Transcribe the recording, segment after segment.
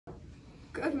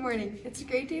Good morning. It's a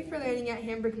great day for learning at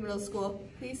Hamburg Middle School.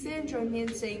 Please stand and join me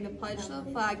in saying the pledge to the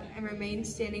flag and remain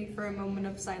standing for a moment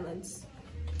of silence.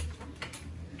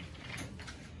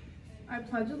 I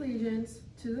pledge allegiance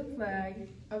to the flag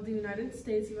of the United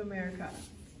States of America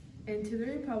and to the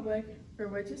republic for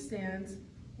which it stands,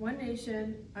 one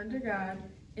nation, under God,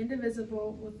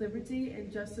 indivisible, with liberty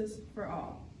and justice for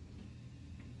all.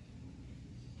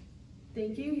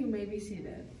 Thank you. You may be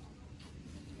seated.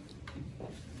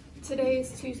 Today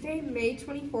is Tuesday, May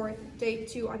 24th, day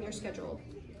 2 on your schedule.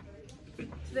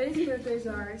 Today's birthdays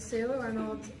are Sailor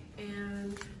Reynolds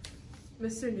and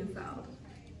Mr. Neufeld.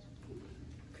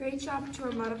 Great job to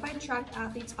our modified track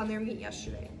athletes on their meet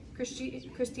yesterday.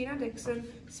 Christina Dixon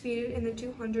speeded in the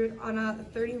 200 on a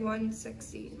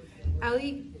 31:60.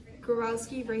 Ellie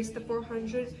Goralski raced the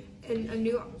 400 in a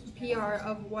new PR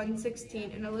of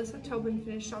 1:16, and Alyssa Tobin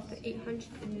finished off the 800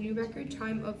 in a new record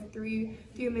time of 3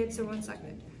 minutes and 1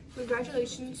 second.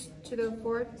 Congratulations to the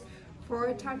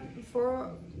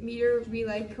 4-meter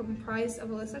relay comprised of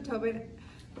Alyssa Tobin,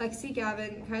 Lexi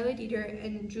Gavin, Kyla Dieter,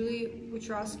 and Julie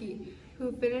Wachowski,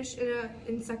 who finished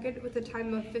in second with a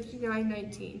time of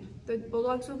 59:19. The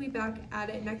Bulldogs will be back at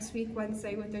it next week,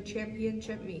 Wednesday, with their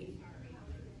championship meet.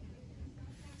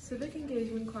 Civic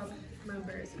Engagement Club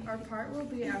members, our part will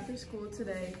be after school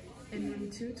today in room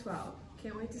 212.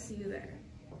 Can't wait to see you there.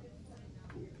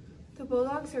 The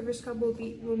Bulldog Service Club will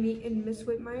meet in Miss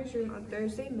Whitmire's room on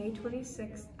Thursday, May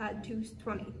 26th at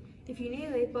 2:20. If you need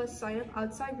a late bus, sign up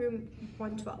outside room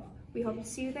 112. We hope to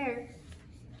see you there.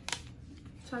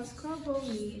 Chess Club will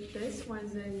meet this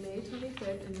Wednesday, May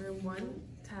 25th in room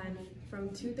 110 from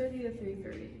 2:30 to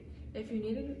 3:30. If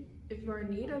you are in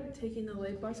need of taking the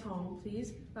late bus home,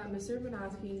 please let Mr.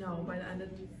 Bernowski know by the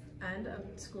end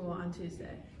of school on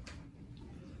Tuesday.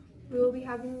 We will be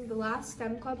having the last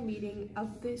STEM Club meeting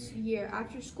of this year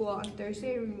after school on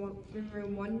Thursday in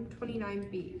room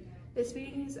 129B. This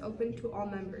meeting is open to all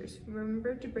members.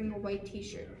 Remember to bring a white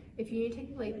t-shirt. If you need to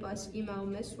take the late bus, email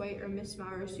Miss White or Miss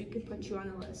Maurer so we can put you on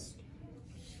the list.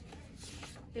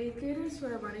 8th graders who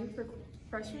are running for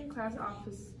freshman class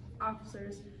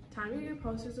officers, time to get your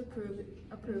posters approved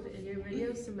and your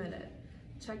videos submitted.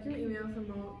 Check your email for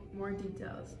more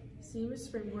details. See Ms.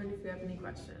 Springboard if you have any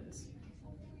questions.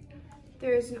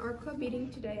 There is an art club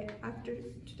meeting today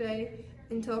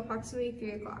until approximately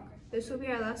 3 o'clock. This will be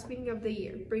our last meeting of the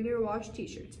year. Bring your washed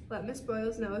t-shirts. Let Ms.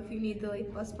 Boyles know if you need the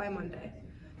late bus by Monday.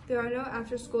 There are no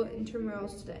after-school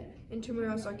intramurals today.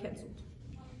 Intramurals are canceled.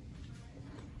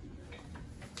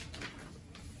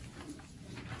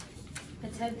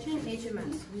 Attention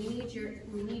HMS, we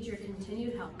need your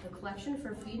continued help. The collection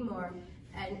for Feed More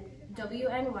and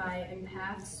WNY and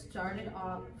PATH started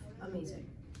off amazing.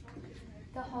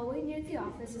 The hallway near the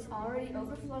office is already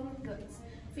overflowing with goods.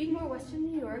 Feed More Western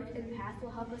New York and PATH will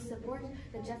help us support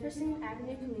the Jefferson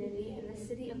Avenue community in the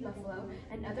city of Buffalo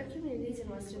and other communities in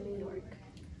Western New York.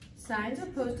 Signs are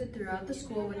posted throughout the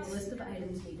school with a list of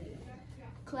items needed.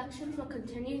 Collections will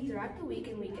continue throughout the week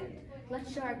and weekend.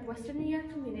 Let's show our Western New York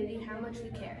community how much we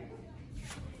care.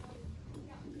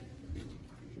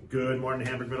 Good morning,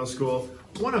 Hamburg Middle School.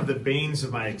 One of the banes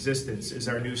of my existence is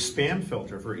our new spam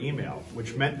filter for email,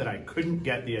 which meant that I couldn't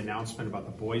get the announcement about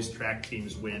the boys track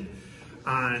team's win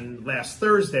on last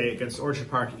Thursday against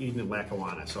Orchard Park, Eden, and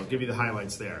Lackawanna. So I'll give you the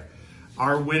highlights there.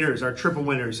 Our winners, our triple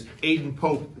winners, Aiden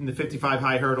Pope in the 55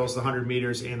 high hurdles, the 100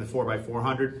 meters, and the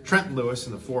 4x400. Trenton Lewis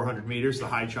in the 400 meters, the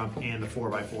high jump, and the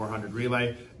 4x400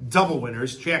 relay. Double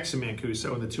winners, Jackson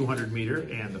Mancuso in the 200 meter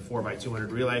and the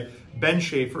 4x200 relay. Ben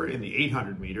Schaefer in the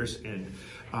 800 meters and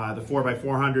the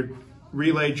 4x400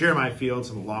 relay. Jeremiah Fields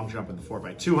in the long jump and the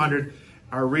 4x200.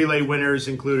 Our relay winners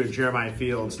included Jeremiah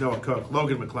Fields, Noah Cook,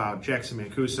 Logan McLeod, Jackson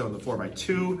Mancuso in the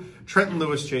 4x2, Trenton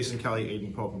Lewis, Jason Kelly,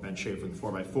 Aiden Pope, and Ben Schaefer in the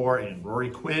 4x4, and Rory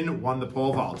Quinn won the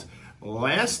pole vault.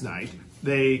 Last night,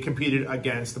 the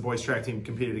boys track team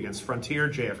competed against Frontier,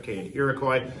 JFK, and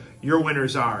Iroquois. Your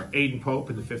winners are Aiden Pope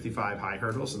in the 55 high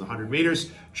hurdles and the 100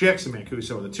 meters, Jackson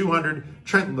Mancuso in the 200,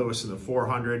 Trenton Lewis in the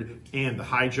 400, and the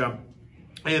high jump,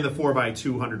 and the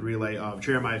 4x200 relay of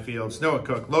Jeremiah Fields, Noah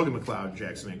Cook, Logan McLeod,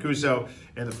 Jackson Mancuso,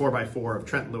 and the 4x4 of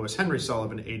Trenton Lewis, Henry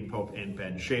Sullivan, Aiden Pope, and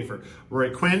Ben Schaefer. Rory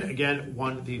Quinn, again,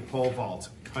 won the pole vault.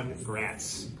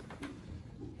 Congrats.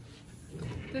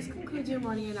 This concludes your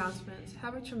morning announcements.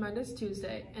 Have a tremendous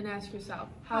Tuesday and ask yourself,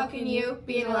 How can you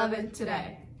be an 11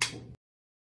 today?